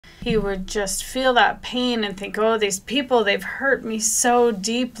he would just feel that pain and think, oh, these people, they've hurt me so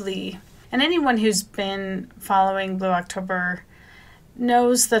deeply. And anyone who's been following Blue October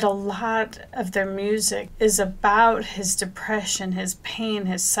knows that a lot of their music is about his depression, his pain,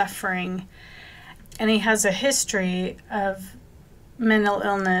 his suffering. And he has a history of mental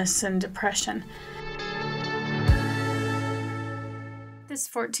illness and depression. This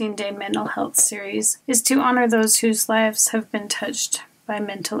 14-day mental health series is to honor those whose lives have been touched by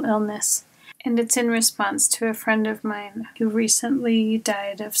mental illness. And it's in response to a friend of mine who recently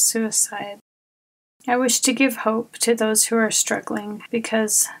died of suicide. I wish to give hope to those who are struggling,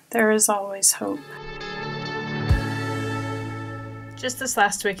 because there is always hope. Just this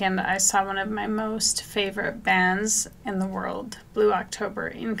last weekend, I saw one of my most favorite bands in the world, Blue October,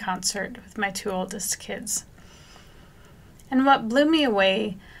 in concert with my two oldest kids. And what blew me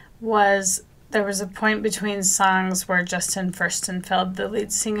away was there was a point between songs where Justin Furstenfeld, the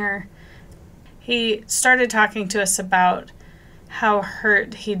lead singer, he started talking to us about how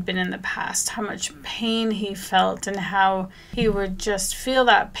hurt he'd been in the past, how much pain he felt, and how he would just feel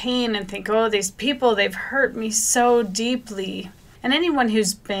that pain and think, oh, these people, they've hurt me so deeply. And anyone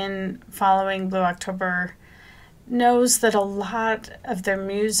who's been following Blue October knows that a lot of their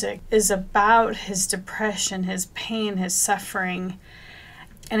music is about his depression, his pain, his suffering.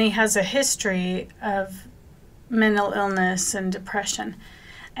 And he has a history of mental illness and depression.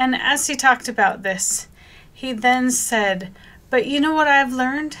 And as he talked about this, he then said, but you know what I've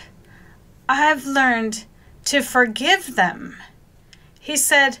learned? I've learned to forgive them. He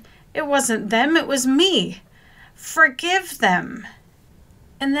said, it wasn't them, it was me. Forgive them.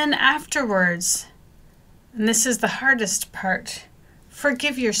 And then afterwards, and this is the hardest part,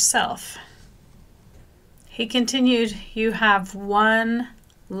 forgive yourself. He continued, you have one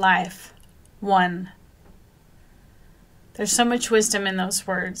life. One. There's so much wisdom in those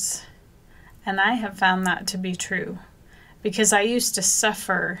words. And I have found that to be true. Because I used to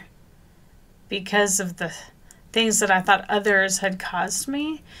suffer because of the things that I thought others had caused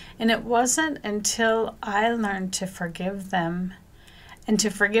me. And it wasn't until I learned to forgive them and to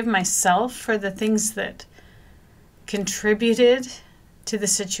forgive myself for the things that contributed to the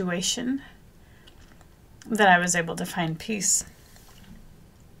situation that I was able to find peace.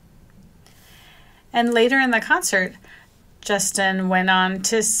 And later in the concert, Justin went on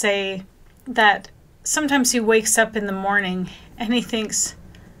to say that sometimes he wakes up in the morning and he thinks,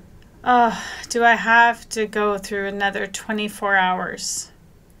 oh, do I have to go through another 24 hours?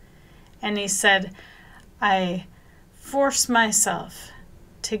 And he said, I force myself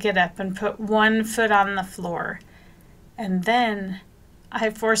to get up and put one foot on the floor. And then I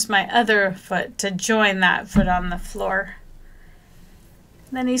force my other foot to join that foot on the floor.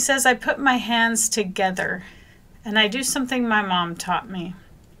 Then he says, I put my hands together and I do something my mom taught me.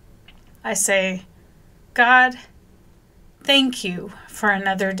 I say, God, thank you for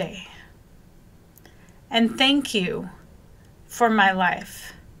another day. And thank you for my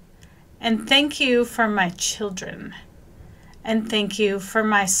life. And thank you for my children. And thank you for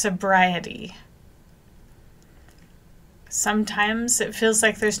my sobriety. Sometimes it feels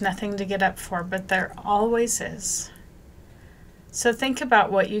like there's nothing to get up for, but there always is. So think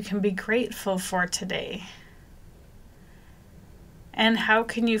about what you can be grateful for today. And how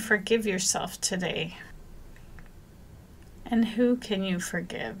can you forgive yourself today? And who can you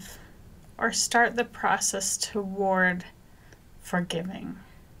forgive? Or start the process toward forgiving.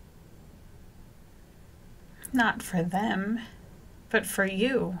 Not for them, but for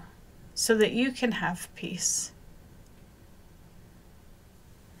you, so that you can have peace.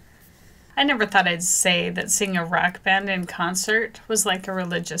 I never thought I'd say that seeing a rock band in concert was like a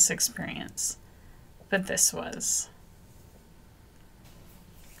religious experience, but this was.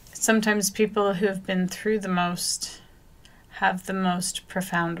 Sometimes people who have been through the most have the most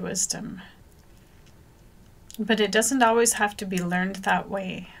profound wisdom. But it doesn't always have to be learned that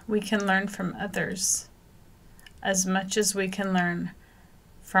way. We can learn from others as much as we can learn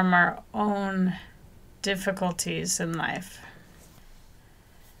from our own difficulties in life.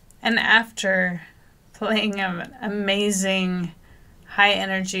 And after playing an amazing, high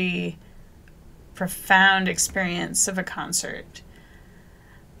energy, profound experience of a concert,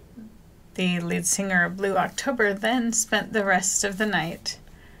 the lead singer of Blue October then spent the rest of the night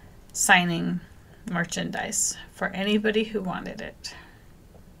signing merchandise for anybody who wanted it.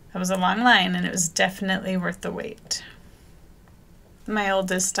 It was a long line, and it was definitely worth the wait. My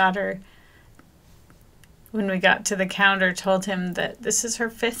oldest daughter, when we got to the counter, told him that this is her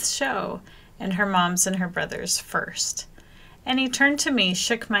 5th show and her mom's and her brother's first. And he turned to me,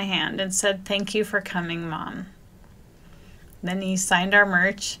 shook my hand, and said, "Thank you for coming, Mom." Then he signed our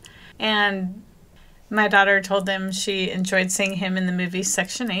merch. And my daughter told him she enjoyed seeing him in the movie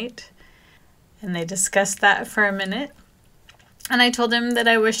Section 8. And they discussed that for a minute. And I told him that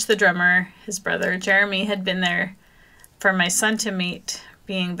I wish the drummer, his brother Jeremy, had been there for my son to meet,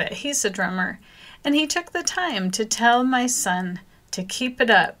 being that he's a drummer. And he took the time to tell my son to keep it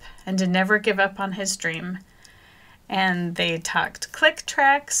up and to never give up on his dream. And they talked click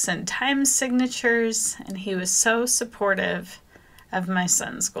tracks and time signatures, and he was so supportive of my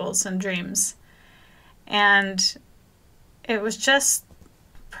son's goals and dreams. And it was just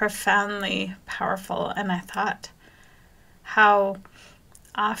profoundly powerful. And I thought, how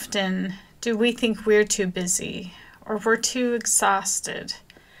often do we think we're too busy, or we're too exhausted,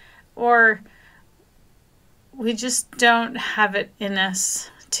 or we just don't have it in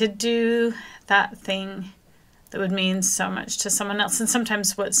us to do that thing that would mean so much to someone else. And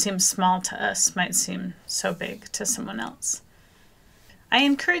sometimes what seems small to us might seem so big to someone else. I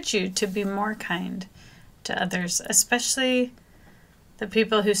encourage you to be more kind to others, especially the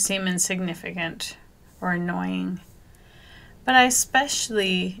people who seem insignificant or annoying. But I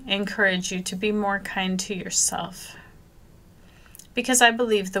especially encourage you to be more kind to yourself, because I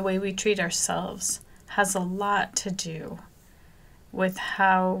believe the way we treat ourselves has a lot to do with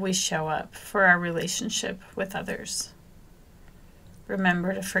how we show up for our relationship with others.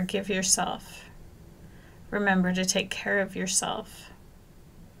 Remember to forgive yourself. Remember to take care of yourself.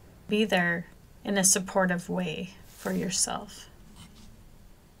 Be there in a supportive way for yourself.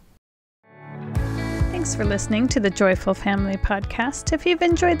 Thanks for listening to the Joyful Family Podcast. If you've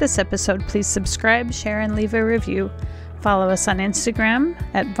enjoyed this episode, please subscribe, share, and leave a review. Follow us on Instagram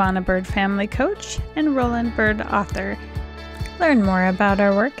at Vauna Bird Family Coach and Roland Bird Author. Learn more about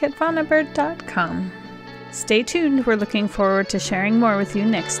our work at vaunabird.com. Stay tuned. We're looking forward to sharing more with you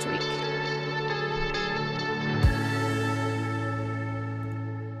next week.